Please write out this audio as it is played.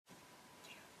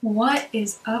What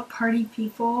is up, party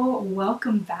people?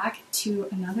 Welcome back to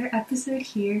another episode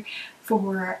here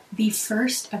for the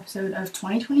first episode of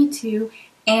 2022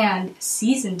 and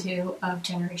season 2 of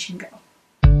Generation Go.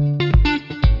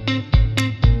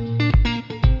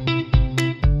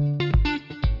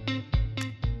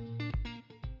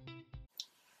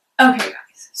 Okay,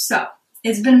 guys, so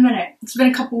it's been a minute. It's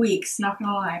been a couple weeks, not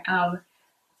gonna lie.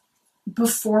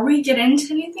 Before we get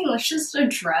into anything, let's just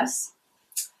address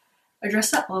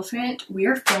the elephant. We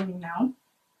are filming now.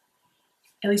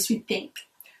 At least we think.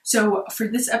 So for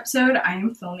this episode, I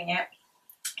am filming it.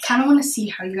 I kind of want to see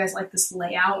how you guys like this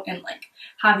layout and like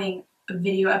having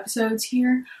video episodes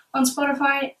here on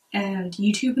Spotify and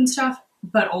YouTube and stuff,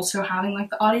 but also having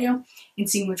like the audio and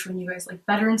seeing which one you guys like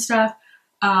better and stuff.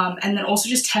 And then also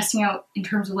just testing out in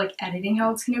terms of like editing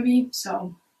how it's going to be.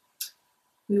 So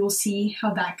we will see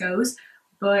how that goes.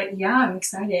 But yeah, I'm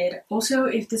excited. Also,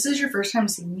 if this is your first time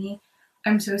seeing me,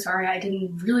 I'm so sorry. I did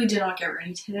not get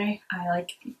ready today. I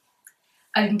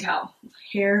can tell.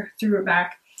 Hair threw it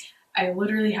back. I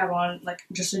literally have on like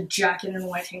just a jacket and a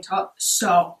white tank top.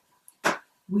 So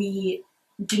we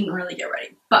didn't really get ready.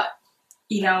 But,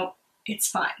 you know, it's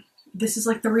fine. This is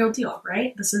like the real deal,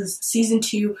 right? This is season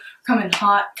 2, coming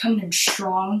hot, coming in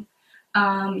strong.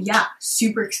 Yeah,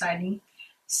 super exciting.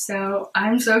 So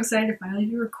I'm so excited to finally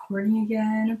be recording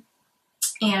again.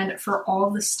 And for all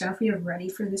the stuff we have ready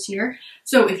for this year.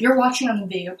 So if you're watching on the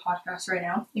video podcast right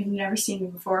now, if you've never seen me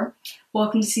before,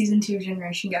 welcome to season 2 of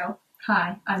Generation Go.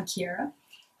 Hi, I'm Kiara.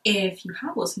 If you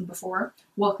have listened before,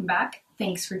 welcome back.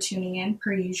 Thanks for tuning in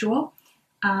per usual.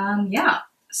 Yeah,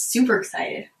 super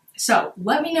excited. So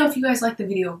let me know if you guys like the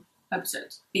video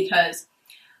episodes because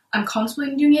I'm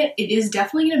contemplating doing it. It is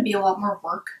definitely going to be a lot more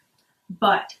work,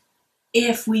 but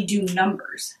if we do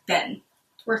numbers, then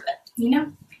it's worth it, you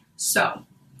know? So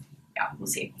yeah, we'll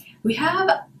see. We have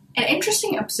an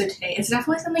interesting episode today. It's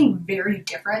definitely something very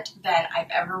different than I've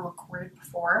ever recorded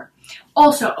before.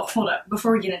 Also, hold up,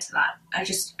 before we get into that, I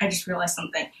just realized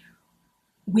something.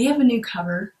 We have a new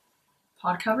cover,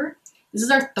 pod cover. This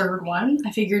is our 3rd one.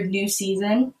 I figured new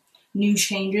season, new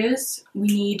changes.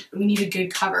 We need a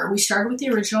good cover. We started with the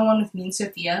original one with me and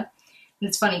Sophia. And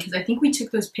it's funny because I think we took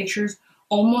those pictures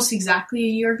almost exactly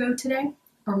a year ago today,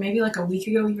 or maybe like a week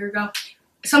ago, a year ago.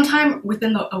 Sometime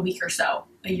within a week or so,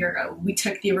 a year ago, we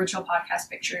took the original podcast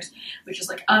pictures, which is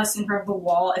like us in front of a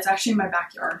wall. It's actually in my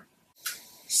backyard.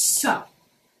 So,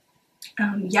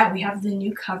 yeah, we have the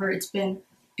new cover. It's been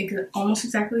almost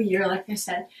exactly a year, like I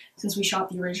said, since we shot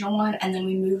the original one. And then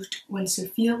we moved when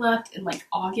Sophia left in like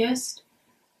August.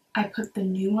 I put the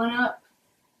new one up,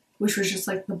 which was just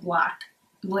like the black,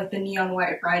 like the neon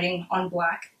white writing on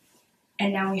black.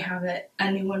 And now we have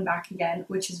a new one back again,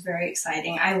 which is very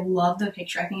exciting. I love the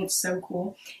picture. I think it's so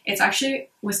cool. It's actually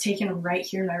was taken right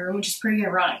here in my room, which is pretty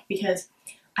ironic because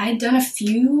I had done a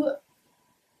few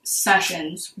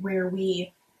sessions where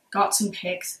we got some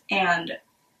pics and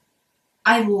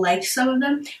I liked some of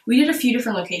them. We did a few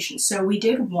different locations. So we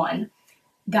did one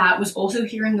that was also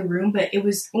here in the room, but it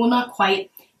was, well, not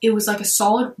quite. It was like a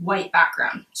solid white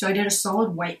background. So I did a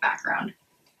solid white background.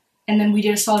 And then we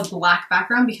did a solid black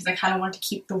background because I kind of wanted to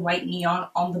keep the white neon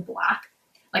on the black,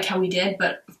 like how we did.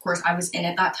 But of course, I was in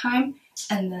it that time.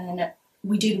 And then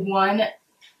we did one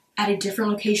at a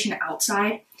different location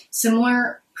outside,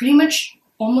 similar, pretty much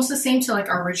almost the same to like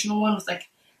our original one with like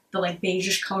the like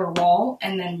beigeish color wall.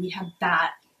 And then we had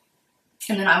that.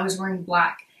 And then I was wearing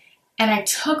black. And I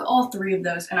took all 3 of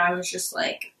those and I was just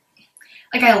like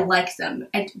I liked them,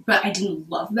 but I didn't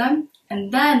love them.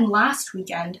 And then last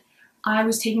weekend, I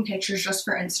was taking pictures just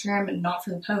for Instagram and not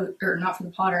for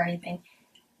the pod or anything.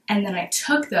 And then I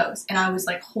took those and I was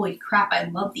like, holy crap, I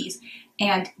love these.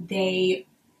 And they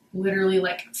literally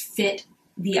like fit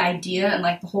the idea and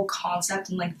like the whole concept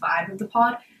and like vibe of the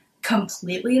pod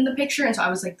completely in the picture. And so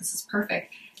I was like, this is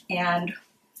perfect. And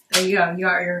there you go.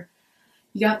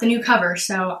 You got the new cover.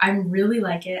 So I really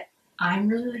like it. I'm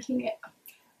really liking it.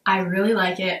 I really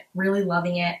like it, really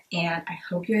loving it, and I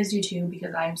hope you guys do too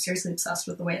because I'm seriously obsessed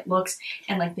with the way it looks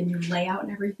and like the new layout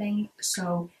and everything.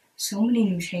 So many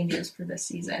new changes for this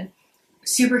season.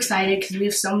 Super excited because we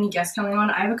have so many guests coming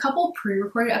on. I have a couple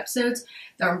pre-recorded episodes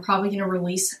that I'm probably going to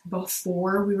release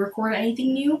before we record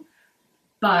anything new,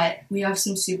 but we have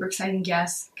some super exciting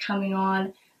guests coming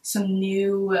on, some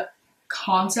new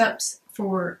concepts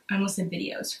for, I almost said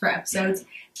videos, for episodes.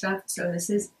 So this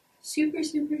is super,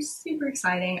 super, super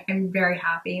exciting. I'm very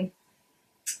happy.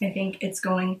 I think it's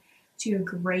going to go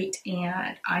great,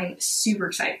 and I'm super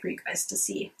excited for you guys to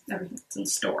see everything that's in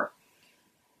store.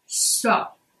 So,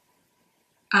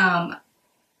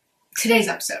 today's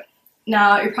episode.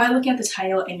 Now, you're probably looking at the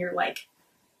title and you're like,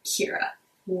 Kira,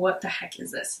 what the heck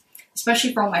is this?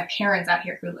 Especially for all my parents out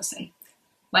here who listen.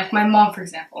 Like my mom, for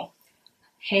example.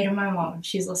 Hey to my mom if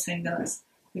she's listening to this,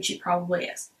 which she probably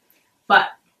is. But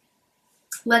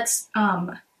let's do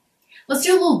a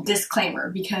little disclaimer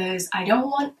because I don't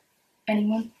want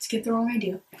anyone to get the wrong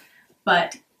idea.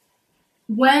 But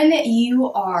when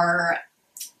you are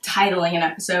titling an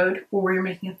episode, or you're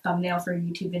making a thumbnail for a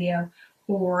YouTube video,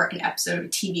 or an episode of a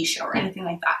TV show, or anything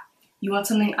like that, you want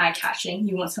something eye-catching.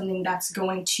 You want something that's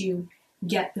going to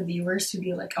get the viewers to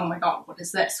be like, oh my god, what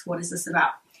is this? What is this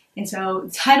about? And so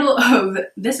the title of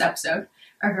this episode,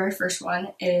 our very first one,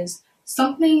 is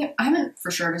something, I haven't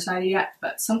for sure decided yet,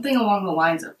 but something along the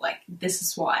lines of like, this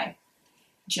is why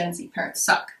Gen Z parents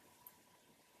suck.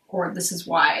 Or this is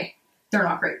why they're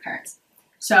not great parents.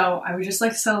 So I would just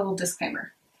like to set a little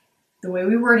disclaimer. The way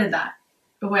I worded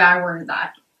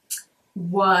that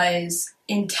was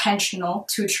intentional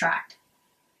to attract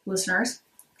listeners.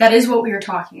 That is what we are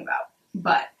talking about,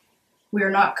 but we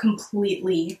are not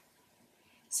completely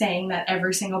saying that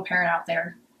every single parent out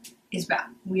there is bad.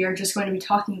 We are just going to be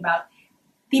talking about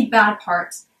the bad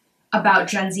parts about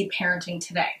Gen Z parenting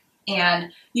today.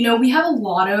 And, you know, we have a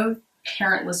lot of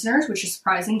parent listeners, which is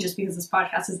surprising just because this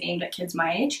podcast is aimed at kids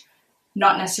my age,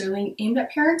 not necessarily aimed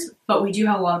at parents, but we do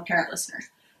have a lot of parent listeners.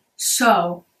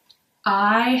 So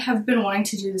I have been wanting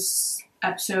to do this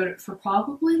episode for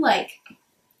probably like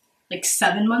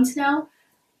 7 months now.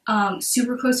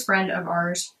 Super close friend of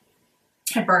ours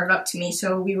had brought it up to me.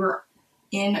 So we were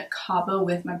in Cabo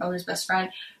with my brother's best friend,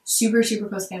 super, super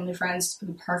close family friends,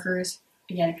 the Parkers.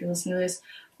 Again, if you're listening to this,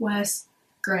 Wes,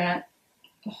 Grant,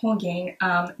 the whole gang.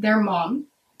 Their mom,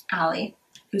 Allie,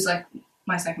 who's like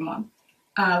my second mom,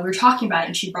 we were talking about it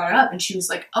and she brought it up and she was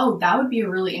like, oh, that would be a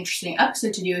really interesting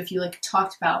episode to do if you like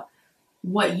talked about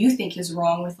what you think is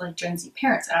wrong with like Gen Z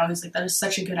parents. And I was like, that is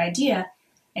such a good idea.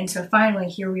 And so finally,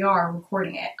 here we are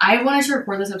recording it. I wanted to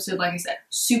record this episode, like I said,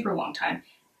 super long time,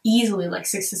 easily like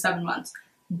 6 to 7 months,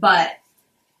 but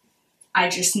I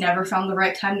just never found the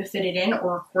right time to fit it in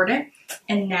or record it.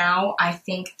 And now I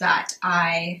think that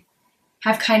I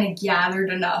have kind of gathered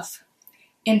enough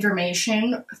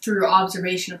information through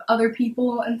observation of other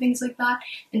people and things like that,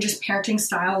 and just parenting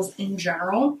styles in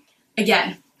general.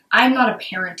 Again, I'm not a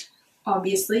parent,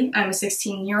 obviously. I'm a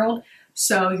 16-year-old,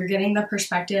 so you're getting the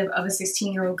perspective of a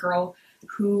 16-year-old girl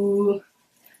who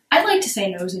I'd like to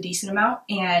say knows a decent amount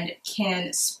and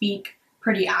can speak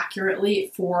pretty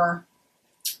accurately for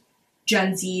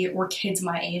Gen Z or kids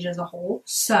my age as a whole.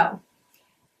 So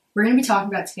we're going to be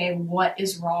talking about today what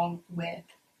is wrong with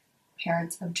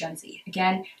parents of Gen Z.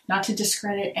 Again, not to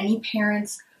discredit any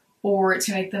parents or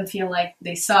to make them feel like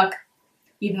they suck,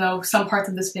 even though some parts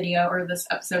of this video or this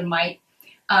episode might.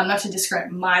 Not to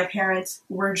discredit my parents.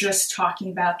 We're just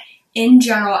talking about, in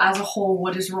general, as a whole,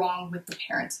 what is wrong with the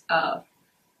parents of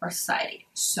our society.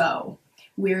 So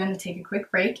we're going to take a quick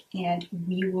break and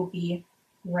we will be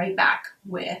right back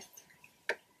with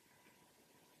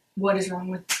what is wrong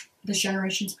with this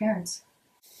generation's parents.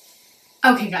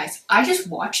 Okay guys, I just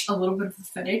watched a little bit of the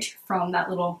footage from that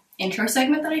little intro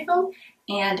segment that I filmed,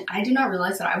 and I did not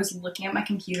realize that I was looking at my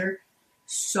computer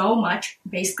so much.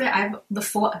 Basically, I have the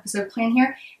full episode plan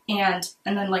here, and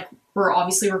then like we're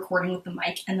obviously recording with the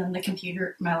mic and then the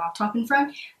computer, my laptop in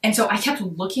front, and so I kept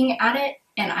looking at it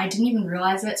and I didn't even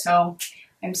realize it, so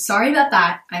I'm sorry about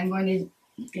that. I'm going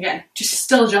to, again, just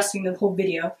still adjusting the whole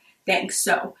video thing,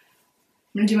 so I'm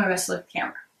going to do my best to look at the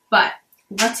camera. But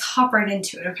let's hop right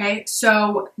into it, okay?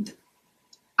 So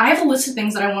I have a list of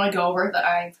things that I want to go over that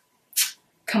I've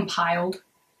compiled.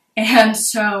 And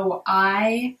so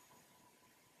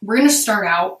we're going to start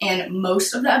out, and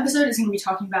most of the episode is going to be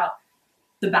talking about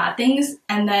the bad things.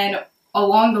 And then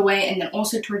along the way, and then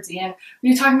also towards the end, we're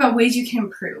going to talk about ways you can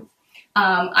improve.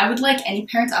 I would like any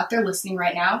parents out there listening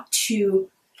right now to,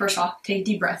 first off, take a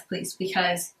deep breath, please,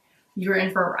 because you're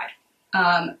in for a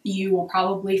ride. You will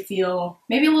probably feel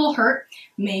maybe a little hurt,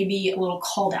 maybe a little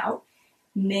called out,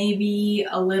 maybe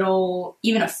a little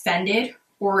even offended,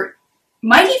 or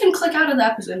might even click out of the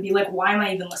episode and be like, why am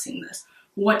I even listening to this?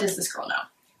 What does this girl know?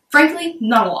 Frankly,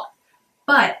 not a lot.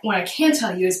 But what I can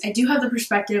tell you is I do have the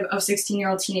perspective of a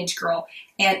 16-year-old teenage girl,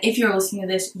 and if you're listening to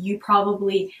this, you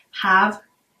probably have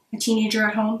a teenager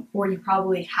at home, or you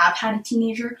probably have had a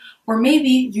teenager, or maybe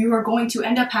you are going to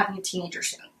end up having a teenager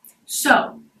soon.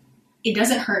 So it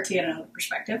doesn't hurt to get another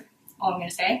perspective, all I'm going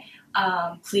to say.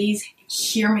 Please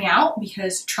hear me out,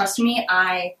 because trust me,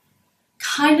 I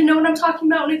kind of know what I'm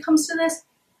talking about when it comes to this.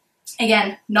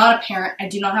 Again, not a parent. I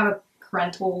do not have a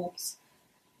parental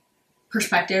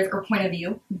perspective or point of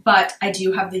view, but I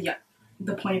do have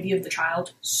the point of view of the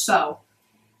child. So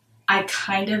I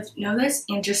kind of know this,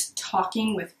 and just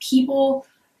talking with people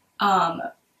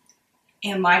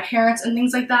and my parents and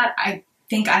things like that, I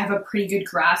think I have a pretty good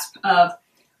grasp of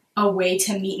a way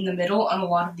to meet in the middle on a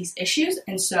lot of these issues.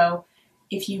 And so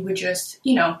if you would just,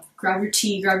 you know, grab your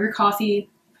tea, grab your coffee,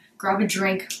 grab a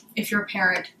drink if you're a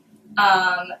parent,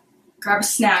 grab a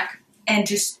snack, and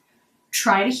just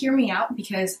try to hear me out,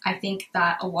 because I think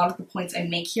that a lot of the points I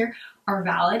make here are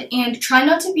valid. And try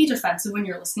not to be defensive when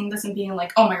you're listening to this and being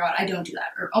like, oh my god, I don't do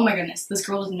that, or oh my goodness, this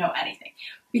girl doesn't know anything.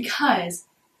 Because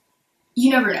you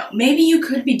never know. Maybe you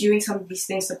could be doing some of these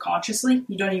things subconsciously.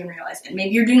 You don't even realize it.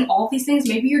 Maybe you're doing all of these things.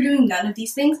 Maybe you're doing none of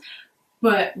these things.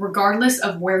 But regardless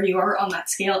of where you are on that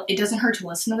scale, it doesn't hurt to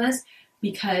listen to this,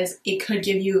 because it could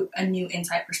give you a new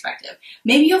insight perspective.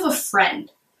 Maybe you have a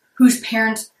friend whose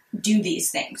parents do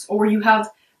these things, or you have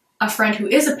a friend who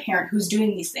is a parent who's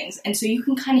doing these things. And so you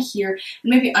can kind of hear and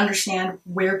maybe understand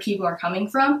where people are coming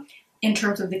from in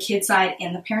terms of the kid side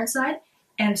and the parent side.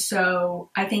 And so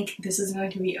I think this is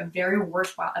going to be a very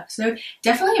worthwhile episode.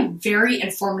 Definitely a very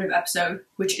informative episode,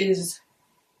 which is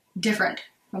different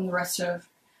from the rest of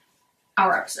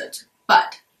our episodes.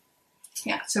 But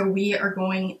yeah, so we are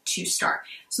going to start.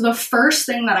 So the first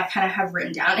thing that I kind of have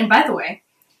written down, and by the way,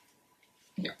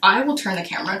 I will turn the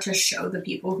camera to show the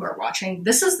people who are watching.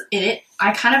 This is it.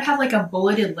 I kind of have like a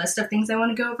bulleted list of things I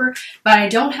want to go over, but I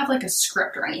don't have like a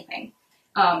script or anything.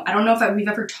 I don't know if we've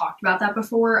ever talked about that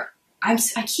before. I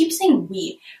keep saying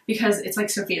we because it's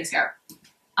like Sophia's hair.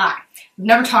 I've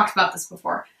never talked about this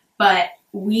before, but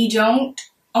we don't,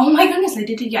 oh my goodness, I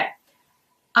did it again.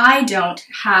 I don't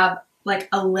have like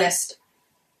a list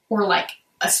or like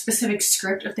a specific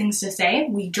script of things to say.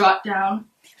 I jot down,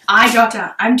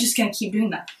 I'm just going to keep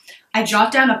doing that. I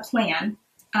jot down a plan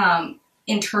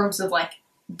in terms of like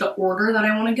the order that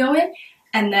I want to go in,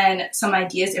 and then some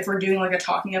ideas if we're doing like a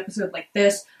talking episode like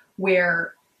this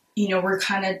where, you know,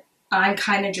 I'm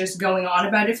kind of just going on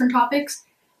about different topics.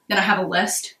 Then I have a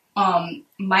list.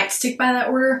 Might stick by that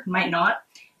order, might not.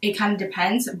 It kind of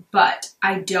depends, but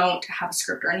I don't have a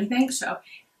script or anything. So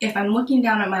if I'm looking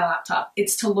down at my laptop,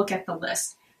 it's to look at the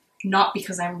list, not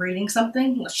because I'm reading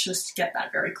something. Let's just get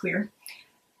that very clear.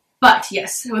 But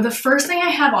yes, so the first thing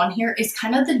I have on here is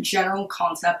kind of the general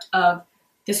concept of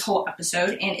this whole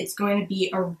episode, and it's going to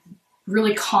be a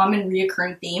really common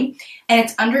reoccurring theme, and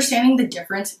it's understanding the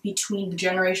difference between the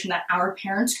generation that our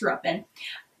parents grew up in.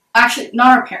 Actually,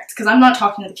 not our parents, because I'm not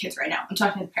talking to the kids right now. I'm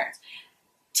talking to the parents.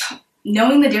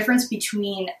 Knowing the difference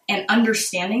between and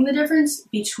understanding the difference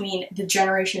between the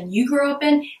generation you grew up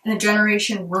in and the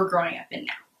generation we're growing up in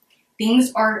now.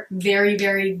 Things are very,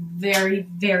 very, very,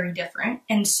 very different.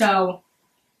 And so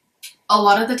a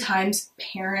lot of the times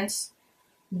parents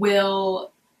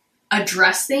will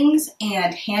address things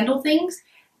and handle things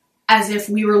as if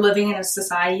we were living in a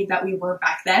society that we were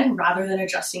back then, rather than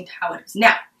adjusting to how it is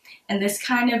now. And this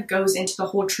kind of goes into the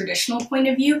whole traditional point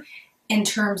of view in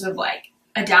terms of like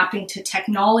adapting to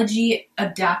technology,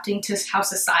 adapting to how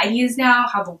society is now,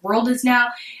 how the world is now,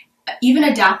 even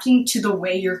adapting to the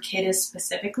way your kid is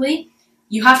specifically.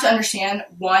 You have to understand,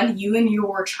 one, you and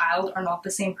your child are not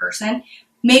the same person.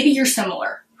 Maybe you're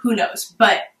similar, who knows,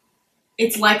 but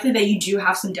it's likely that you do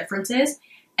have some differences.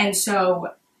 And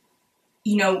so,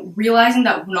 you know, realizing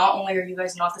that not only are you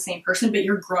guys not the same person, but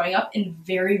you're growing up in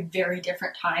very, very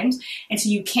different times. And so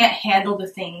you can't handle the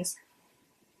things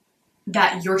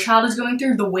that your child is going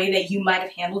through the way that you might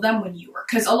have handled them when you were.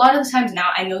 Because a lot of the times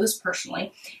now, I know this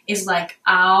personally, is like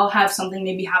I'll have something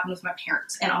maybe happen with my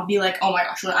parents, and I'll be like, oh my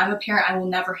gosh, when I'm a parent, I will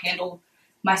never handle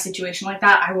my situation like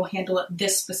that. I will handle it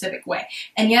this specific way.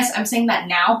 And yes, I'm saying that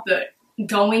now, but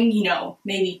going, you know,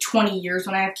 maybe 20 years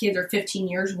when I have kids, or 15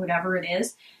 years, whatever it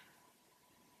is,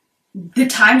 the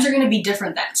times are going to be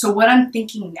different then. So what I'm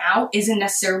thinking now isn't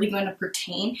necessarily going to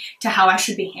pertain to how I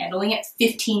should be handling it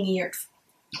 15 years,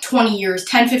 20 years,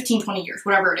 10, 15, 20 years,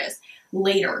 whatever it is,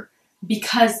 later,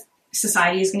 because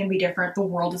society is going to be different, the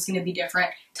world is going to be different,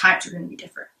 times are going to be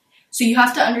different. So you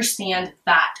have to understand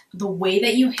that the way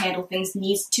that you handle things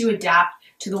needs to adapt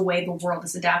to the way the world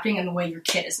is adapting and the way your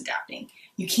kid is adapting.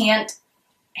 You can't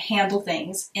handle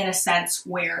things in a sense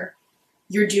where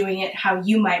you're doing it how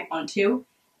you might want to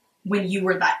when you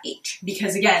were that age.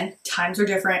 Because again, times are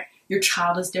different, your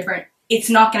child is different, it's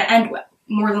not going to end well,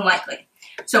 more than likely.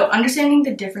 So understanding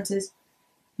the differences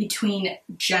between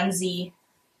Gen Z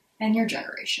and your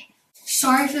generation.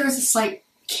 Sorry if there was a slight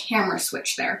camera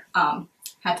switch there.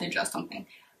 Had to adjust something.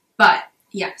 But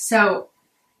yeah, so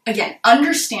again,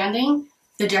 understanding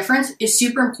the difference is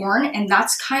super important, and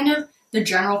that's kind of the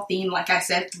general theme, like I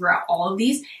said, throughout all of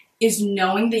these, is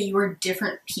knowing that you are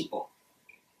different people.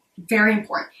 Very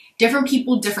important. Different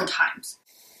people, different times.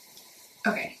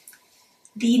 Okay.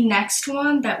 The next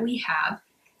one that we have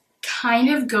kind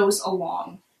of goes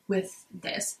along with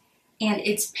this, and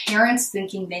it's parents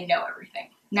thinking they know everything.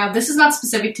 Now, this is not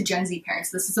specific to Gen Z parents.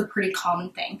 This is a pretty common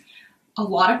thing. A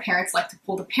lot of parents like to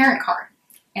pull the parent card,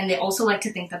 and they also like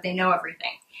to think that they know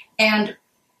everything. And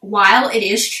while it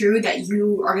is true that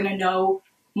you are going to know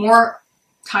more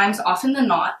times often than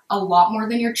not, a lot more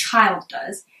than your child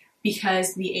does,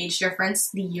 because the age difference,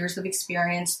 the years of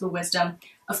experience, the wisdom,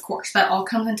 of course, that all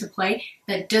comes into play,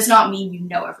 that does not mean you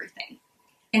know everything.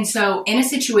 And so in a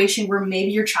situation where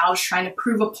maybe your child is trying to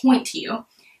prove a point to you,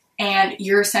 and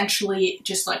you're essentially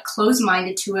just like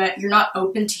closed-minded to it, you're not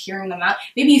open to hearing them out.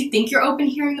 Maybe you think you're open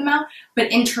to hearing them out,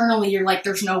 but internally you're like,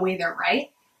 there's no way they're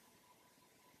right.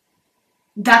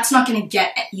 That's not going to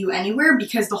get you anywhere,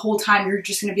 because the whole time you're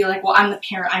just going to be like, well, I'm the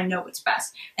parent, I know what's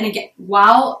best. And again,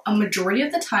 while a majority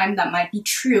of the time that might be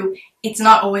true, it's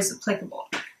not always applicable.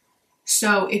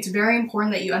 So it's very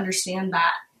important that you understand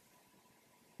that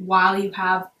while you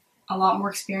have a lot more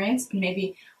experience and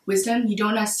maybe wisdom, you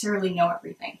don't necessarily know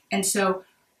everything. And so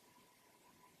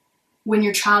when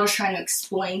your child is trying to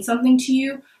explain something to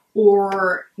you,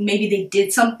 or maybe they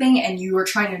did something and you are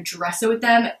trying to address it with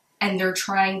them, and they're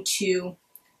trying to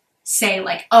say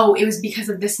like, oh, it was because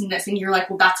of this and this, and you're like,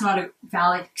 well, that's not a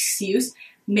valid excuse.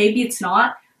 Maybe it's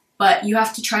not, but you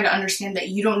have to try to understand that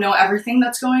you don't know everything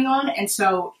that's going on, and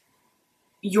so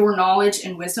your knowledge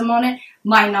and wisdom on it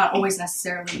might not always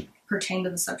necessarily pertain to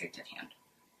the subject at hand.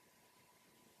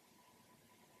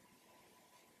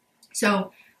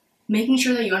 So making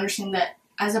sure that you understand that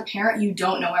as a parent, you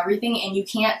don't know everything, and you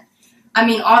can't, I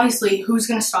mean, obviously, who's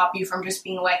going to stop you from just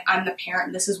being like, I'm the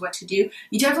parent, this is what to do?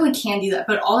 You definitely can do that,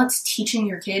 but all it's teaching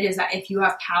your kid is that if you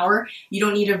have power, you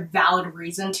don't need a valid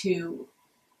reason to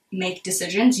make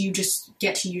decisions. You just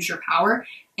get to use your power.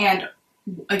 And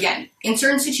again, in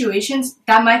certain situations,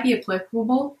 that might be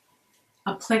applicable,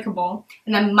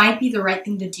 and that might be the right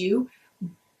thing to do,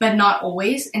 but not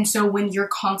always. And so when you're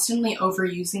constantly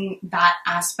overusing that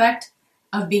aspect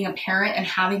of being a parent and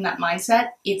having that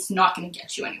mindset, it's not going to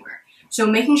get you anywhere. So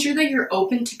making sure that you're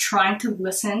open to trying to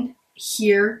listen,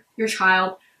 hear your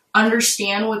child,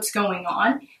 understand what's going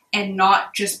on, and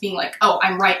not just being like, oh,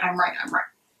 I'm right,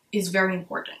 is very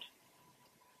important.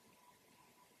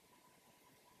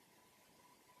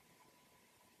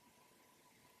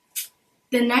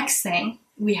 The next thing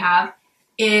we have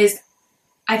is,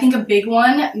 I think, a big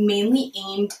one, mainly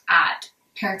aimed at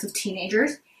parents of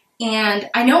teenagers. And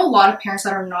I know a lot of parents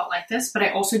that are not like this, but I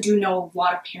also do know a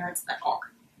lot of parents that are.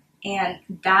 And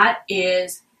that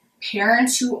is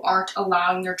parents who aren't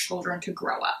allowing their children to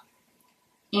grow up.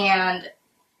 And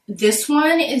this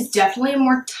one is definitely a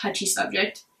more touchy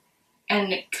subject,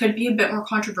 and it could be a bit more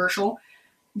controversial,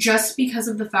 just because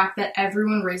of the fact that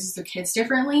everyone raises their kids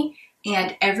differently,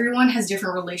 and everyone has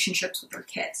different relationships with their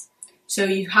kids. So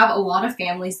you have a lot of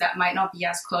families that might not be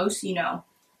as close, you know,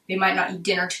 they might not eat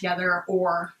dinner together,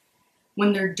 or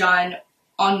when they're done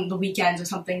on the weekends or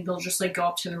something, they'll just like go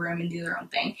up to the room and do their own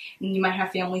thing. And you might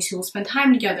have families who will spend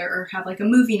time together or have like a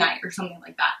movie night or something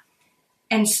like that.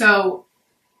 And so,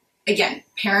 again,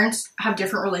 parents have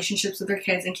different relationships with their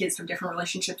kids, and kids have different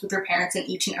relationships with their parents in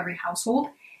each and every household.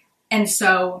 And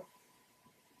so,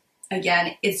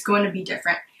 again, it's going to be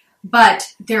different.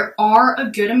 But there are a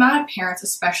good amount of parents,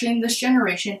 especially in this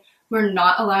generation, who are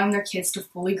not allowing their kids to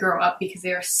fully grow up because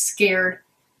they are scared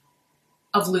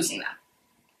of losing them.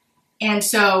 And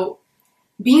so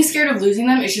being scared of losing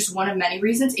them is just one of many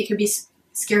reasons. It could be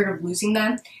scared of losing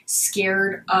them,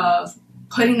 scared of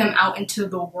putting them out into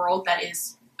the world that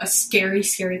is a scary,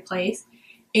 scary place.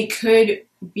 It could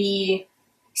be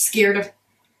scared of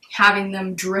having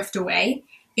them drift away.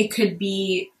 It could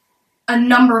be a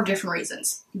number of different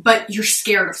reasons, but you're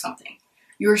scared of something.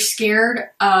 You're scared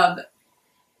of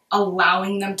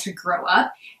allowing them to grow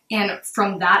up. And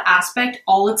from that aspect,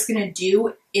 all it's going to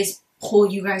do is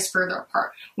pull you guys further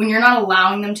apart. When you're not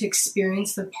allowing them to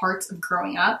experience the parts of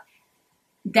growing up,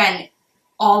 then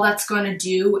all that's going to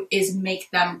do is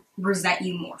make them resent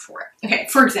you more for it. Okay,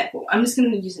 for example, I'm just going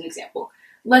to use an example.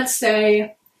 Let's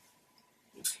say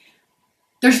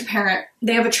there's a parent,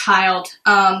 they have a child,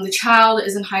 the child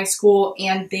is in high school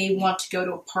and they want to go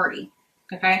to a party,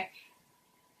 okay?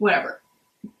 Whatever.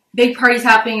 Big party's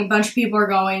happening, a bunch of people are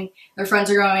going, their friends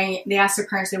are going, they ask their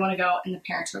parents if they want to go, and the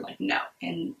parents are like, no.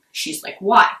 And she's like,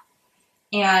 why?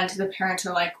 And the parents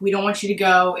are like, we don't want you to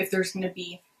go if there's going to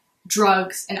be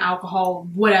drugs and alcohol,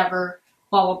 whatever,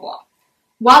 blah, blah, blah.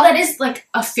 While that is like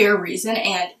a fair reason,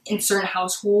 and in certain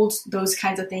households, those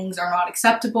kinds of things are not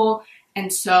acceptable,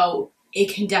 and so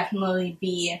it can definitely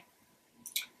be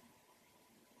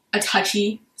a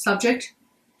touchy subject,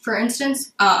 for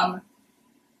instance.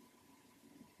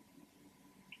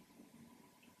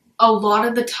 a lot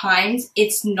of the times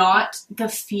it's not the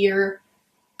fear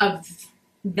of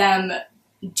them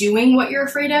doing what you're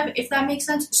afraid of, if that makes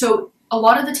sense. So a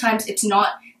lot of the times it's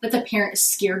not that the parent is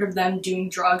scared of them doing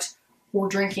drugs or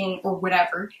drinking or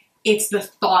whatever. It's the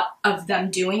thought of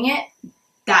them doing it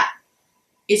that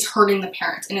is hurting the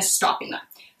parents and is stopping them.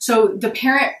 So the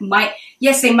parent might,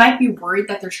 yes, they might be worried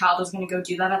that their child is going to go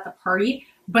do that at the party,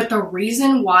 but the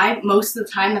reason why most of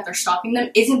the time that they're stopping them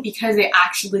isn't because they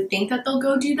actually think that they'll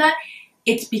go do that.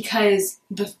 It's because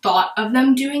the thought of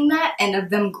them doing that and of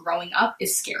them growing up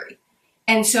is scary.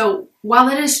 And so while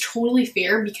that is totally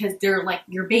fair because they're like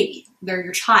your baby, they're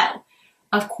your child,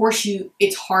 of course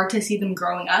it's hard to see them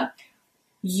growing up.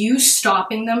 You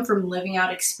stopping them from living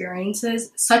out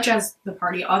experiences such as the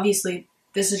party, obviously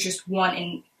this is just one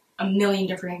in a million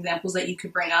different examples that you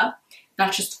could bring up.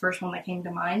 That's just the first one that came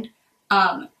to mind.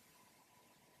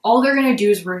 All they're going to do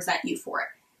is resent you for it,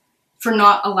 for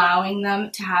not allowing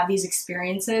them to have these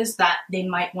experiences that they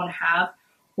might want to have,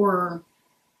 or,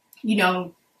 you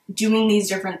know, doing these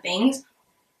different things.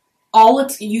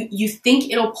 You think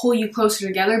it'll pull you closer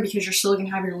together because you're still going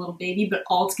to have your little baby, but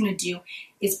all it's going to do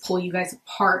is pull you guys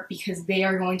apart because they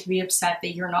are going to be upset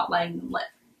that you're not letting them live.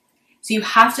 So you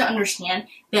have to understand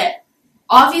that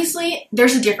obviously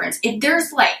there's a difference.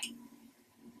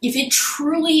 If it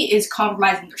truly is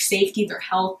compromising their safety, their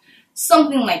health,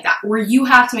 something like that, where you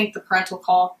have to make the parental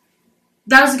call,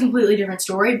 that is a completely different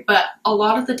story. But a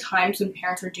lot of the times when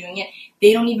parents are doing it,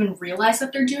 they don't even realize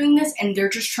that they're doing this, and they're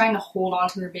just trying to hold on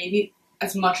to their baby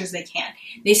as much as they can.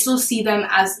 They still see them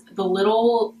as the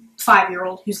little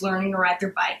 5-year-old who's learning to ride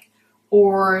their bike,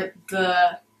 or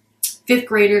the 5th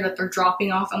grader that they're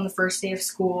dropping off on the first day of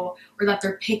school, or that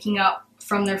they're picking up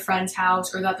from their friend's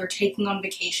house, or that they're taking on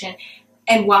vacation.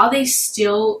 And while they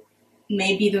still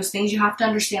may be those things, you have to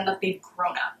understand that they've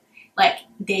grown up. Like,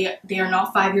 they are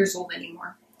not 5 years old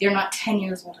anymore. They're not 10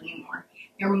 years old anymore.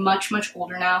 They're much, much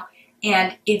older now.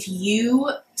 And if you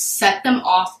set them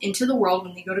off into the world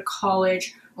when they go to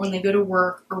college or when they go to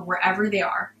work or wherever they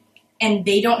are, and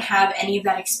they don't have any of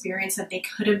that experience that they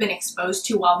could have been exposed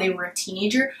to while they were a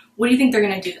teenager, what do you think they're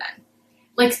going to do then?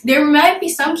 Like, there might be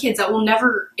some kids that will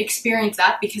never experience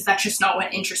that because that's just not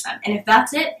what interests them. And if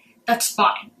that's it, that's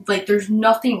fine. Like, there's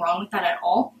nothing wrong with that at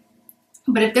all.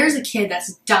 But if there's a kid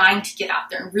that's dying to get out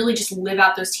there and really just live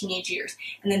out those teenage years,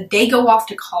 and then they go off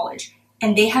to college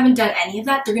and they haven't done any of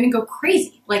that, they're going to go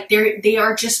crazy. Like, they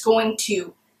are just going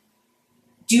to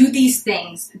do these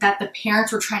things that the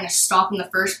parents were trying to stop in the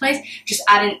first place, just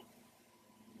at an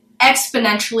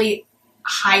exponentially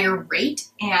higher rate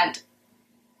and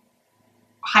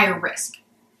higher risk.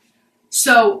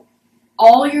 So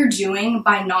all you're doing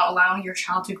by not allowing your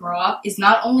child to grow up is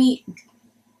not only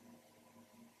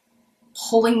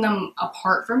pulling them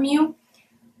apart from you,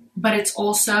 but it's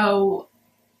also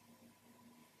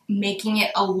making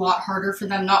it a lot harder for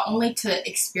them not only to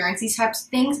experience these types of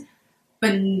things,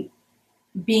 but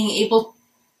being able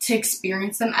to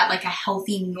experience them at like a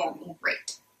healthy, normal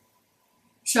rate.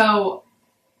 So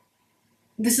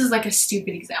this is like a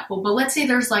stupid example, but let's say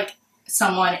there's like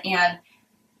someone and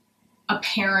a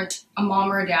parent, a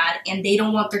mom or a dad, and they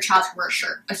don't want their child to wear a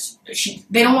shirt.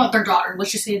 They don't want their daughter,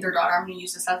 let's just say their daughter, I'm going to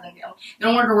use this as an example. They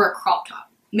don't want her to wear a crop top.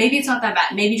 Maybe it's not that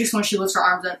bad. Maybe just when she lifts her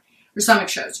arms up, her stomach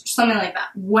shows, something like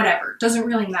that. Whatever. Doesn't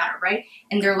really matter, right?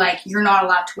 And they're like, you're not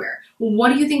allowed to wear it. Well,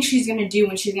 what do you think she's going to do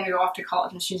when she's going to go off to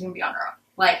college and she's going to be on her own?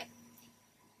 Like,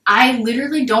 I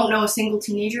literally don't know a single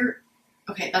teenager.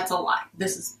 Okay, that's a lie.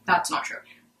 That's not true.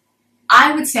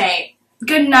 I would say a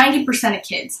good 90% of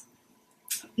kids,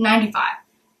 95,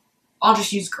 I'll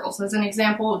just use girls as an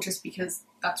example just because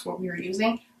that's what we were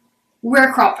using,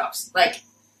 wear crop tops. Like,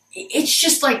 it's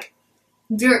just like,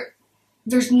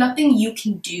 there's nothing you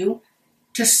can do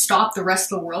to stop the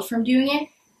rest of the world from doing it.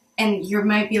 And you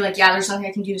might be like, yeah, there's nothing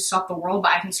I can do to stop the world,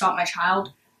 but I can stop my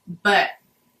child. But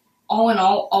all in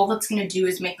all that's going to do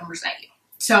is make them resent you.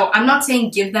 So I'm not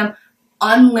saying give them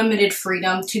unlimited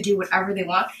freedom to do whatever they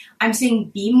want. I'm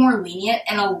saying be more lenient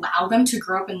and allow them to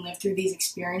grow up and live through these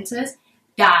experiences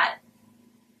that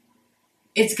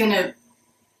it's going to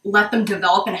let them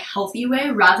develop in a healthy way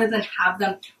rather than have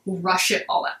them rush it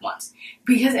all at once.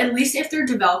 Because at least if they're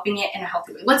developing it in a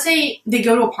healthy way, let's say they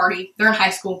go to a party, they're in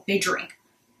high school, they drink.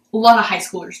 A lot of high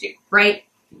schoolers do, right?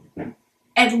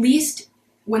 At least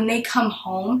when they come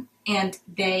home and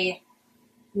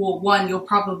one, you'll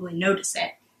probably notice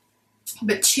it.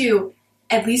 But two,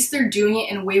 at least they're doing it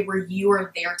in a way where you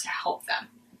are there to help them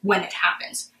when it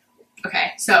happens.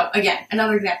 Okay, so again,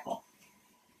 another example.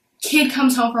 Kid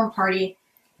comes home from a party.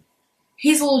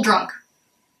 He's a little drunk.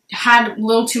 Had a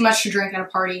little too much to drink at a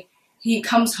party. He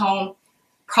comes home,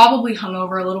 probably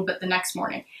hungover a little bit the next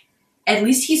morning. at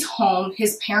least he's home.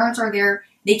 His parents are there.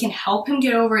 They can help him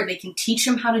get over it. They can teach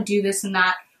him how to do this and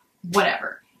that,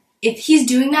 whatever. If he's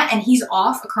doing that and he's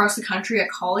off across the country at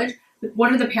college,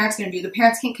 what are the parents going to do? The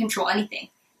parents can't control anything.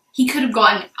 He could have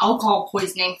gotten alcohol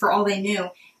poisoning for all they knew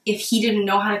if he didn't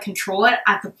know how to control it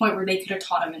at the point where they could have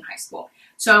taught him in high school.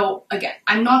 So again,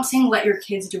 I'm not saying let your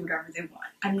kids do whatever they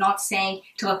want. I'm not saying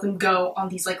to let them go on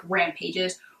these like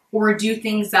rampages or do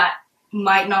things that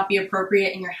might not be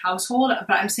appropriate in your household,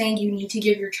 but I'm saying you need to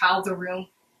give your child the room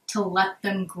to let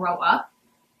them grow up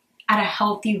at a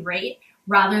healthy rate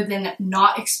rather than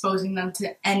not exposing them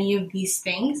to any of these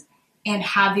things and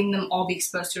having them all be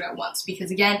exposed to it at once.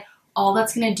 Because again, all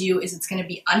that's going to do is it's going to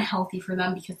be unhealthy for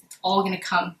them because it's all going to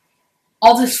come,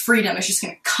 all this freedom is just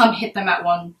going to come hit them at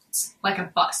once like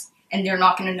a bus. And they're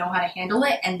not going to know how to handle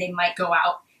it, and they might go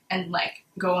out and like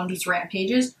go on these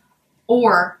rampages,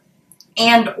 or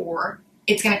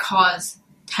it's going to cause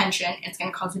tension, it's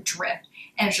going to cause a drift,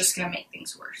 and it's just going to make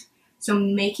things worse. So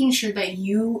making sure that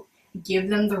you give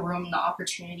them the room and the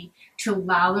opportunity to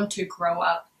allow them to grow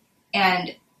up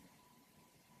and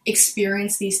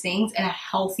experience these things in a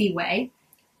healthy way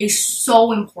is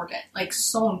so important, like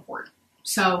so important.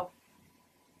 So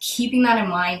keeping that in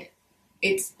mind,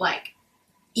 it's like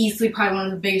easily probably one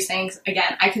of the biggest things.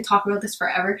 Again, I could talk about this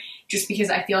forever just because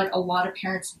I feel like a lot of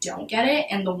parents don't get it,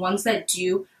 and the ones that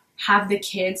do have the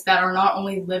kids that are not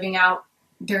only living out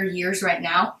their years right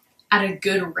now at a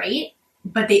good rate,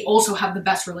 but they also have the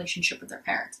best relationship with their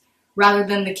parents, rather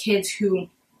than the kids who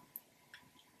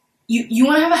you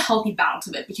want to have a healthy balance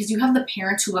of it, because you have the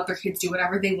parents who let their kids do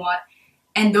whatever they want,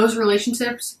 and those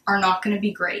relationships are not going to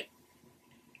be great.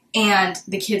 And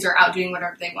the kids are out doing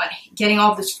whatever they want, getting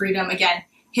all this freedom, again,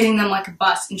 hitting them like a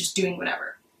bus and just doing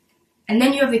whatever. And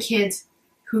then you have the kids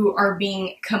who are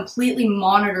being completely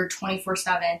monitored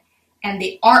 24/7, and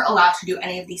they aren't allowed to do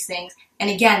any of these things. And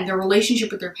again, their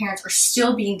relationship with their parents are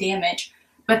still being damaged.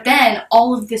 But then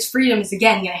all of this freedom is,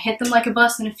 again, going to hit them like a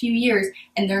bus in a few years,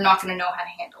 and they're not going to know how to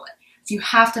handle it. So you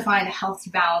have to find a healthy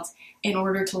balance in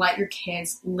order to let your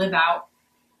kids live out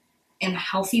in a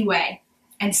healthy way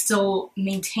and still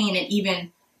maintain and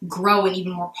even grow an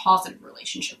even more positive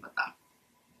relationship with them.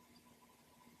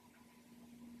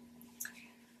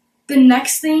 The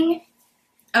next thing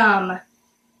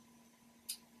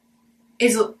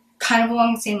is kind of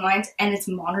along the same lines, and it's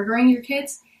monitoring your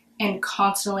kids and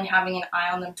constantly having an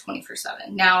eye on them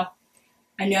 24/7. Now,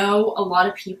 I know a lot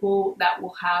of people that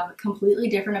will have completely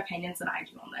different opinions than I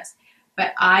do on this,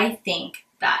 but I think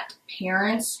that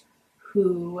parents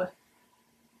who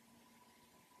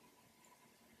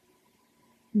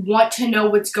want to know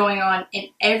what's going on in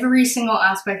every single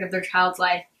aspect of their child's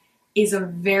life is a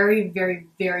very, very,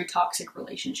 very toxic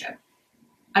relationship.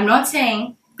 I'm not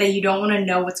saying that you don't want to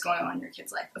know what's going on in your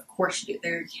kid's life. Of course you do.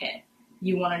 They're your kid.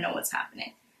 You want to know what's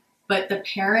happening. But the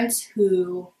parents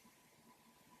who,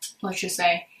 let's just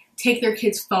say, take their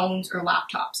kids' phones or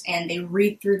laptops and they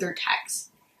read through their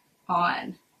texts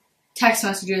on text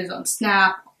messages, on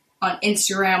Snap, on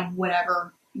Instagram,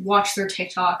 whatever, watch their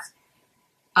TikToks,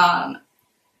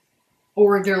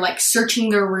 or they're like searching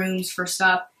their rooms for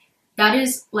stuff. That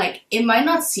is like, it might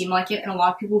not seem like it, and a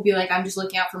lot of people will be like, I'm just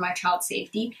looking out for my child's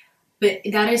safety, but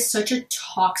that is such a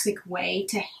toxic way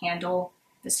to handle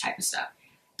this type of stuff.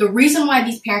 The reason why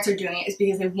these parents are doing it is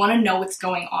because they want to know what's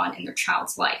going on in their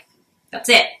child's life. That's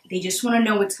it. They just want to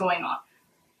know what's going on.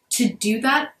 To do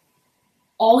that,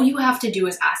 all you have to do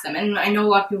is ask them. And I know a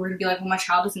lot of people are going to be like, well, my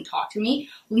child doesn't talk to me.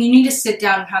 Well, you need to sit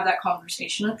down and have that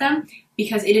conversation with them,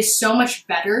 because it is so much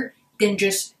better than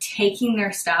just taking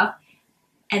their stuff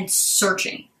and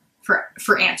searching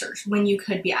for answers when you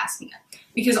could be asking them.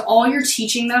 Because all you're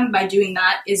teaching them by doing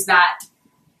that is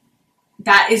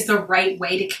the right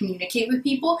way to communicate with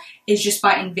people, is just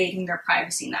by invading their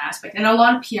privacy in that aspect. And a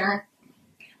lot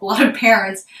of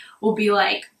parents will be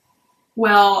like,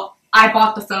 well, I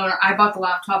bought the phone, or I bought the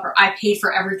laptop, or I paid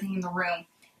for everything in the room,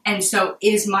 and so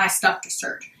it is my stuff to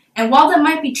search. And while that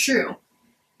might be true,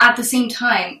 at the same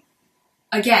time,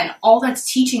 again, all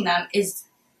that's teaching them is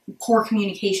poor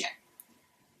communication.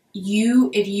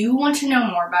 If you want to know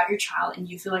more about your child and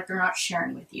you feel like they're not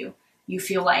sharing with you, you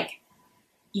feel like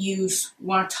you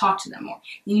want to talk to them more,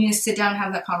 you need to sit down and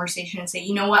have that conversation and say,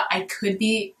 you know what, I could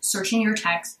be searching your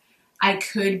text, I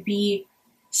could be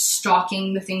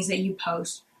stalking the things that you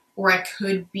post, or I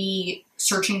could be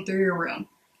searching through your room,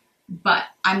 but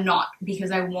I'm not,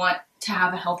 because I want to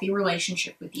have a healthy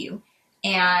relationship with you,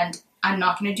 and I'm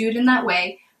not going to do it in that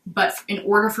way. But in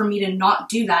order for me to not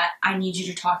do that, I need you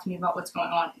to talk to me about what's going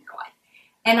on in your life.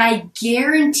 And I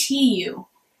guarantee you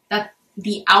that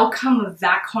the outcome of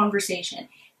that conversation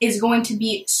is going to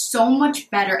be so much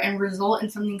better and result in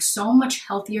something so much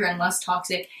healthier and less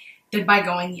toxic than by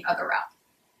going the other route.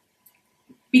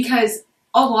 Because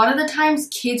a lot of the times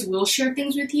kids will share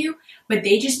things with you, but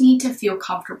they just need to feel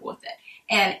comfortable with it.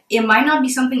 And it might not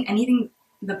be anything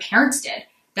the parents did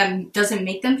that doesn't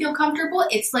make them feel comfortable.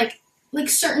 It's like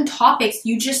certain topics,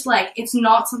 you just it's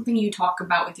not something you talk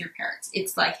about with your parents.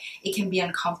 It's it can be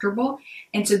uncomfortable.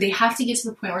 And so they have to get to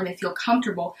the point where they feel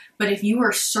comfortable. But if you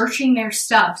are searching their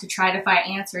stuff to try to find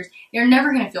answers, they're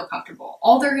never going to feel comfortable.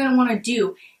 All they're going to want to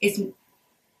do is,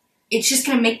 it's just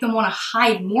going to make them want to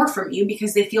hide more from you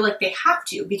because they feel like they have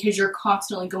to, because you're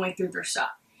constantly going through their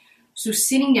stuff. So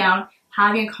sitting down,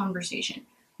 having a conversation,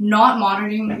 not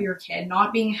monitoring your kid,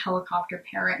 not being a helicopter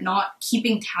parent, not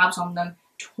keeping tabs on them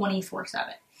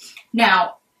 24/7.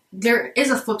 Now, there is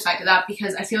a flip side to that,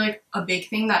 because I feel like a big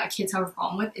thing that kids have a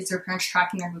problem with is their parents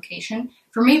tracking their location.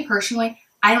 For me personally,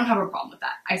 I don't have a problem with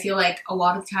that. I feel like a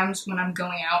lot of times when I'm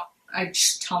going out, I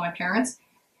just tell my parents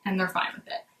and they're fine with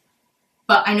it.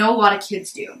 But I know a lot of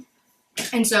kids do.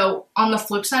 And so on the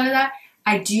flip side of that,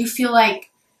 I do feel like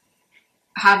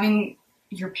having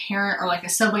your parent or a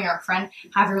sibling or a friend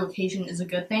have your location is a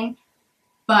good thing.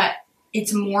 But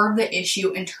it's more of the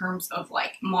issue in terms of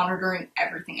monitoring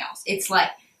everything else. It's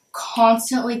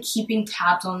constantly keeping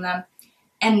tabs on them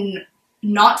and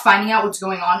not finding out what's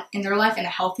going on in their life in a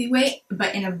healthy way,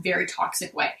 but in a very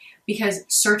toxic way. Because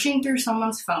searching through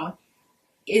someone's phone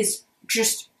is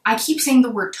just, I keep saying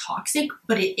the word toxic,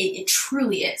 but it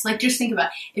truly is. Just think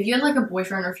about it. If you had a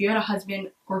boyfriend, or if you had a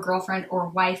husband or girlfriend or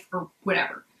wife or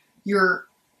whatever, your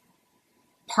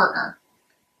partner,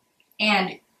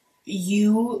 and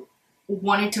you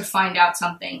wanted to find out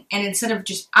something, and instead of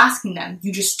just asking them,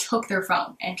 you just took their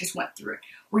phone and just went through it,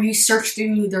 or you searched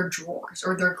through their drawers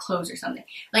or their clothes or something.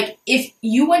 If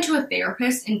you went to a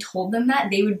therapist and told them that,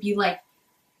 they would be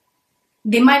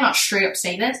they might not straight up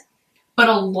say this, but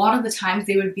a lot of the times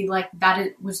they would be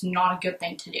was not a good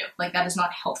thing to do. That is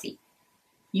not healthy.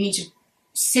 You need to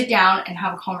sit down and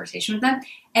have a conversation with them.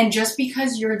 And just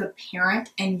because you're the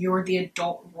parent and you're the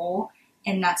adult role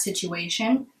in that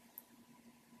situation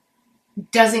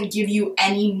doesn't give you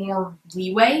any more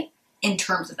leeway in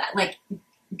terms of that.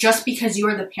 Just because you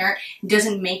are the parent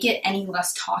doesn't make it any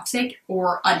less toxic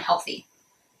or unhealthy.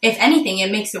 If anything,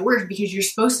 it makes it worse, because you're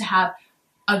supposed to have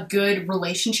a good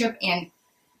relationship and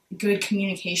good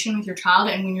communication with your child.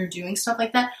 And when you're doing stuff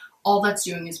like that, all that's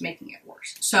doing is making it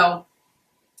worse. So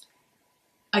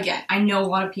again, I know a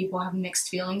lot of people have mixed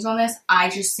feelings on this. I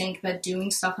just think that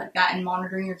doing stuff like that and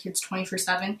monitoring your kids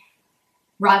 24/7,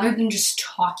 rather than just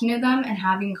talking to them and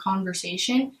having a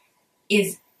conversation,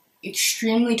 is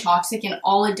extremely toxic, and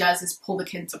all it does is pull the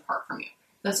kids apart from you.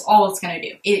 That's all it's going to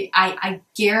do. I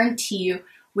guarantee you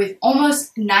with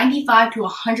almost 95 to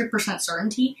 100%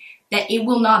 certainty that it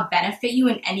will not benefit you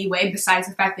in any way besides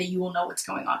the fact that you will know what's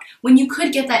going on, when you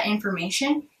could get that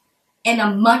information in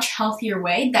a much healthier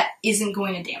way that isn't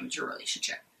going to damage your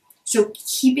relationship. So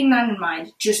keeping that in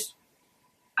mind, just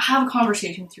have a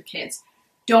conversation with your kids.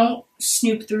 Don't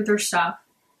snoop through their stuff.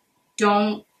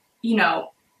 Don't,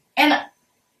 and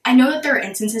I know that there are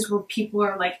instances where people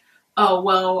are oh,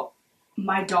 well,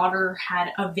 my daughter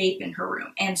had a vape in her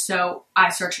room, and so I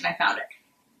searched and I found it.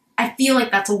 I feel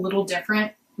like that's a little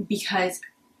different, because,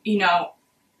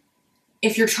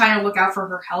 if you're trying to look out for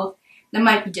her health, that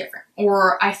might be different.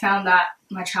 Or I found that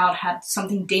my child had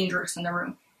something dangerous in the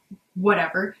room.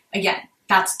 Whatever. Again,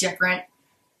 that's different.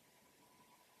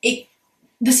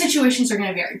 The situations are going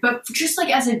to vary. But just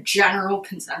as a general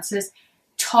consensus,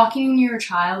 talking to your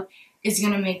child is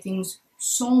going to make things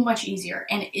so much easier.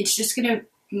 And it's just going to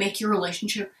make your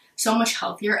relationship so much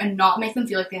healthier and not make them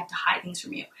feel like they have to hide things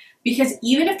from you. Because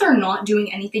even if they're not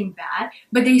doing anything bad,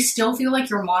 but they still feel like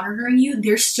you're monitoring you,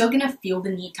 they're still going to feel the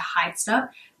need to hide stuff,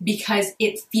 because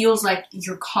it feels like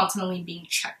you're constantly being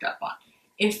checked up on.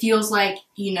 It feels like,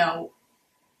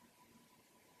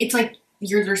 it's like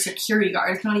you're their security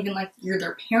guard. It's not even like you're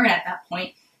their parent at that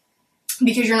point,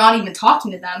 because you're not even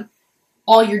talking to them.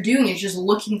 All you're doing is just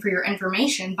looking for your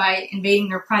information by invading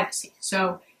their privacy.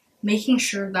 So making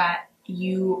sure that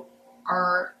you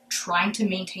are trying to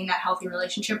maintain that healthy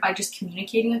relationship by just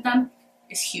communicating with them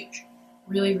is huge.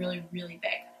 Really, really, really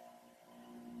big.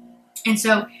 And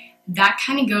so that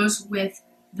kind of goes with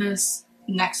this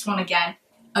next one again,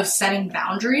 of setting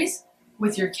boundaries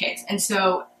with your kids. And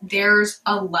so there's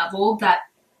a level that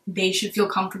they should feel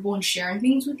comfortable in sharing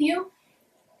things with you,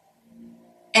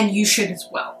 and you should as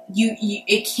well.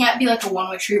 It can't be like a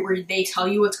one-way street where they tell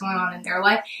you what's going on in their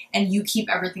life and you keep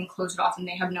everything closed off and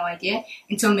they have no idea.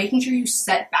 And so making sure you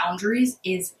set boundaries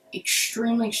is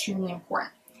extremely, extremely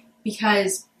important,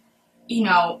 because,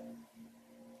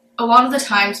 a lot of the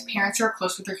times parents who are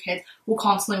close with their kids will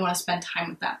constantly want to spend time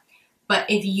with them. But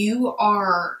if you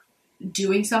are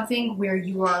doing something where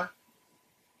you are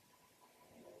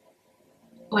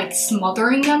like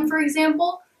smothering them, for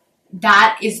example,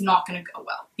 that is not going to go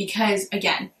well. Because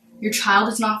again, your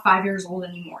child is not 5 years old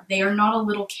anymore. They are not a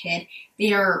little kid.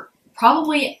 They are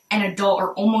probably an adult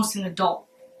or almost an adult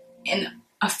in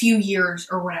a few years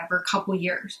or whatever, a couple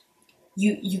years.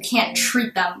 You can't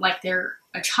treat them like they're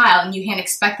a child, and you can't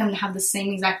expect them to have the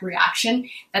same exact reaction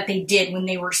that they did when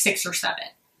they were 6 or 7.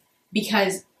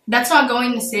 Because that's not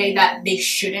going to say that they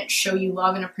shouldn't show you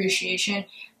love and appreciation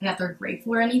and that they're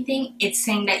grateful or anything. It's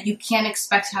saying that you can't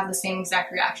expect to have the same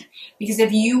exact reaction. Because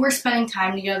if you were spending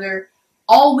time together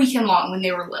all weekend long when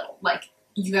they were little, like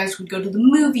you guys would go to the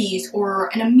movies or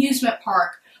an amusement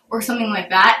park or something like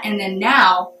that, and then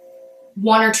now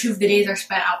 1 or 2 of the days are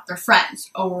spent out with their friends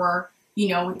or, you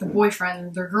know, with the boyfriend or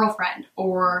their girlfriend,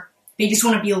 or they just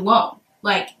want to be alone.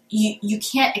 Like, you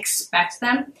can't expect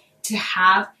them to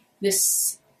have the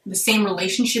same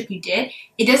relationship you did.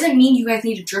 It doesn't mean you guys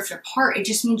need to drift apart. It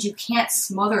just means you can't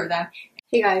smother them.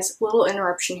 Hey guys, little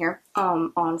interruption here.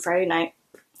 On Friday night,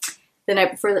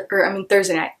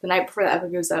 Thursday night, the night before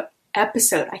the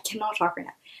episode, I cannot talk right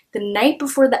now. The night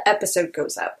before the episode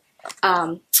goes up,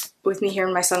 with me here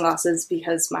in my sunglasses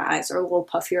because my eyes are a little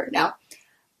puffy right now,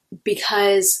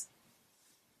 because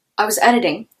I was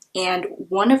editing and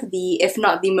one of the, if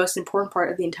not the most important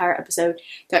part of the entire episode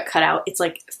got cut out. It's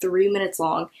like 3 minutes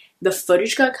long. The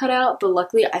footage got cut out, but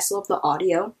luckily I still have the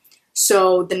audio.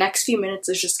 So the next few minutes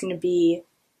is just going to be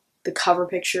the cover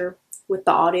picture with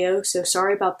the audio. So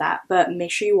sorry about that, but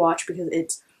make sure you watch because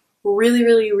it's really,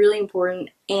 really, really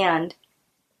important. And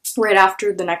right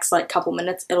after the next like couple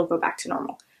minutes, it'll go back to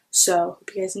normal. So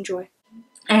hope you guys enjoy.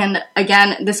 And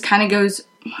again, this kind of goes,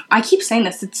 I keep saying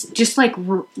this, it's just like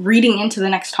reading into the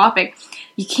next topic.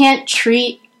 You can't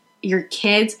treat your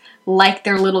kids like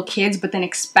they're little kids, but then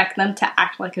expect them to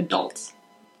act like adults.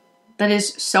 That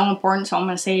is so important, so I'm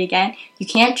going to say it again. You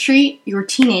can't treat your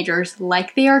teenagers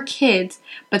like they are kids,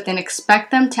 but then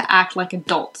expect them to act like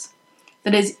adults.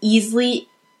 That is easily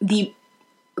the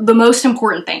most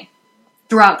important thing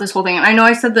throughout this whole thing. And I know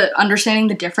I said that understanding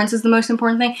the difference is the most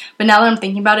important thing, but now that I'm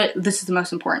thinking about it, this is the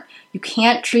most important. You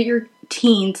can't treat your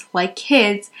teens like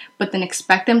kids, but then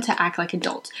expect them to act like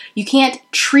adults. You can't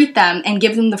treat them and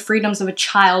give them the freedoms of a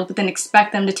child, but then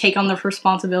expect them to take on the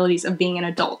responsibilities of being an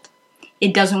adult.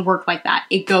 It doesn't work like that.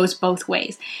 It goes both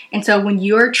ways. And so when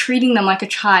you're treating them like a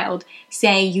child,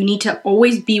 saying you need to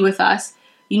always be with us,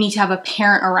 you need to have a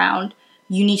parent around,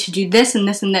 you need to do this and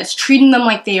this and this, treating them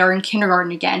like they are in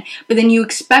kindergarten again, but then you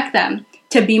expect them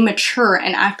to be mature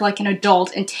and act like an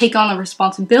adult and take on the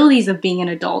responsibilities of being an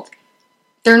adult,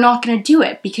 they're not going to do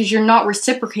it because you're not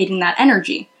reciprocating that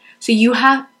energy. So you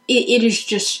have, it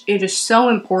is so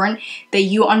important that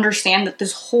you understand that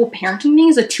this whole parenting thing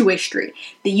is a two-way street,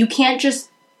 that you can't just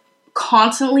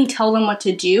constantly tell them what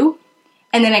to do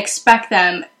and then expect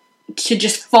them to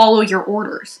just follow your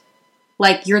orders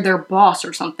like you're their boss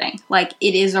or something. Like,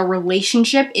 it is a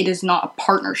relationship. It is not a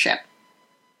partnership.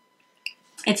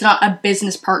 It's not a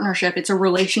business partnership. It's a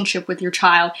relationship with your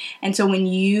child. And so when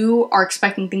you are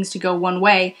expecting things to go one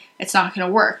way, it's not going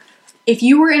to work. If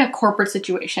you were in a corporate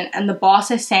situation and the boss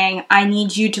is saying, I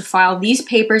need you to file these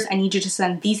papers, I need you to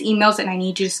send these emails, and I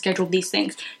need you to schedule these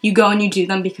things, you go and you do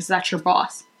them because that's your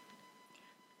boss.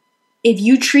 If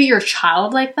you treat your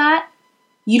child like that,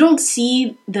 you don't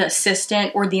see the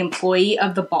assistant or the employee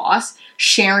of the boss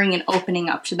sharing and opening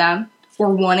up to them or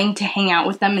wanting to hang out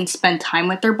with them and spend time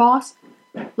with their boss.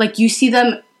 Like, you see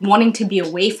them wanting to be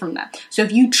away from them. So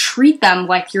if you treat them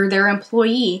like you're their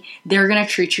employee, they're going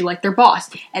to treat you like their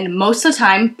boss. And most of the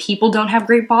time, people don't have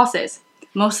great bosses.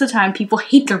 Most of the time, people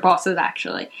hate their bosses,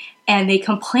 actually. And they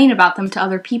complain about them to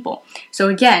other people. So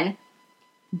again,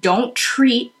 don't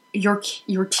treat your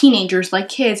teenagers like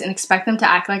kids and expect them to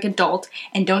act like adults,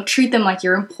 and don't treat them like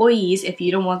your employees if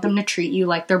you don't want them to treat you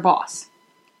like their boss.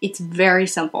 It's very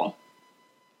simple.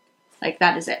 Like,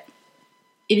 that is it.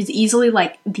 It is easily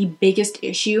like the biggest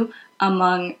issue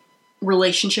among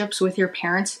relationships with your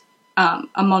parents,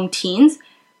 among teens,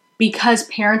 because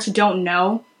parents don't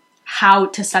know how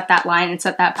to set that line and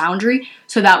set that boundary,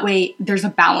 so that way there's a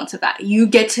balance of that. You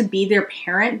get to be their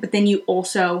parent, but then you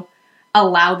also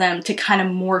allow them to kind of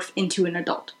morph into an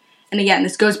adult. And again,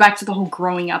 this goes back to the whole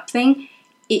growing up thing.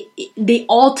 They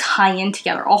all tie in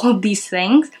together, all of these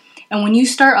things. And when you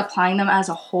start applying them as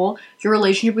a whole, your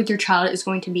relationship with your child is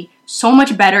going to be so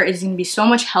much better. It's going to be so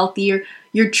much healthier.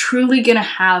 You're truly going to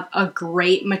have a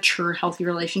great, mature, healthy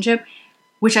relationship,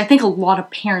 which I think a lot of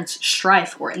parents strive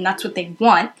for. And that's what they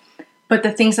want. But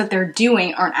the things that they're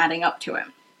doing aren't adding up to it.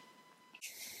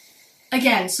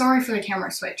 again, sorry for the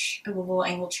camera switch, a little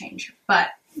angle change, but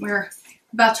we're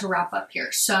about to wrap up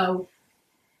here. So,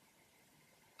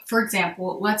 for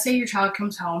example, let's say your child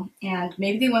comes home and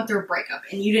maybe they went through a breakup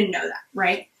and you didn't know that,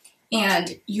 right?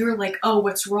 And you're like, oh,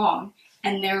 what's wrong?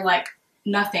 And they're like,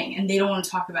 nothing, and they don't want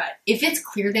to talk about it. If it's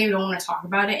clear they don't want to talk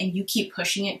about it and you keep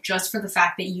pushing it just for the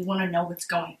fact that you want to know what's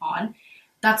going on,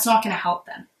 that's not going to help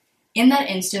them. In that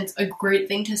instance, a great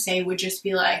thing to say would just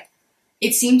be like,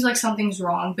 it seems like something's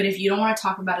wrong, but if you don't want to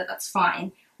talk about it, that's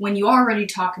fine. When you are ready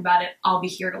to talk about it, I'll be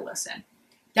here to listen.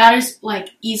 That is like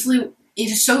easily, it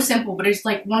is so simple, but it's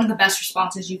like one of the best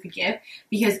responses you could give,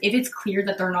 because if it's clear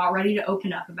that they're not ready to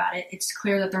open up about it, it's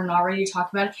clear that they're not ready to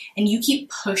talk about it, and you keep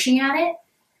pushing at it,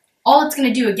 all it's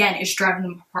going to do again is drive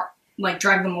them apart, like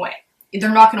drive them away.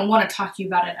 They're not going to want to talk to you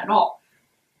about it at all.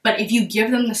 But if you give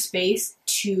them the space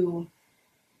to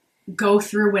go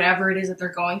through whatever it is that they're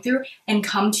going through and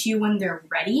come to you when they're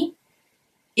ready,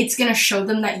 it's going to show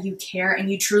them that you care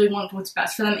and you truly want what's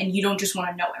best for them, and you don't just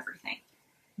want to know everything.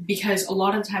 Because a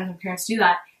lot of the times when parents do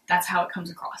that, that's how it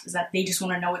comes across, is that they just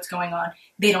want to know what's going on.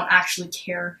 They don't actually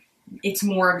care. It's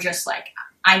more of just like,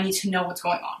 I need to know what's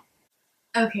going on.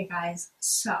 Okay, guys,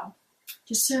 so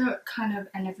just to kind of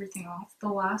end everything off, the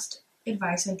last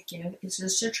advice I'd give is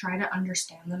just to try to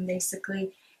understand them,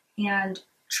 basically, and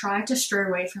try to stray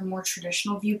away from more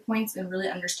traditional viewpoints and really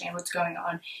understand what's going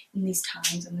on in these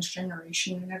times and this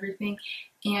generation and everything,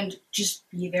 and just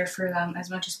be there for them as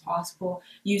much as possible,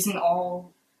 using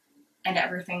all and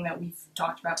everything that we've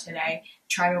talked about today.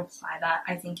 Try to apply that,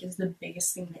 I think, is the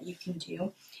biggest thing that you can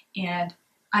do. And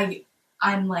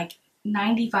I'm like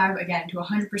 95 again to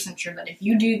 100% sure that if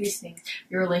you do these things,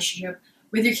 your relationship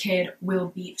with your kid will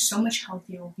be so much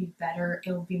healthier, it will be better,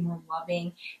 it will be more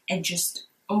loving, and just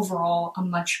overall a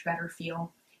much better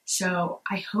feel. So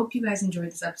I hope you guys enjoyed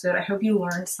this episode. I hope you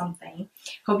learned something.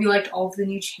 Hope you liked all of the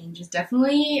new changes.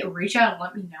 Definitely reach out and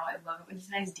let me know. I love it when you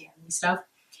guys DM me stuff.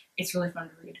 It's really fun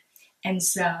to read. And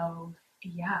so,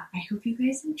 yeah, I hope you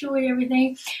guys enjoyed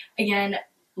everything. Again,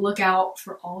 look out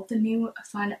for all of the new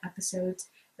fun episodes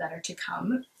that are to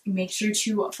come. Make sure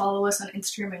to follow us on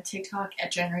Instagram and TikTok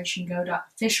at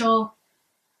generationgo.official,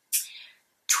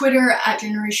 Twitter at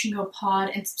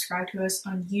GenerationGoPod, and subscribe to us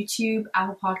on YouTube,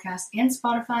 Apple Podcasts, and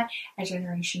Spotify at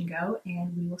Generation Go.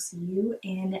 And we will see you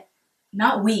in,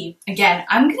 again,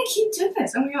 I'm going to keep doing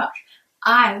this. Oh my gosh.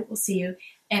 I will see you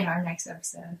in our next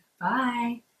episode.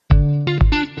 Bye.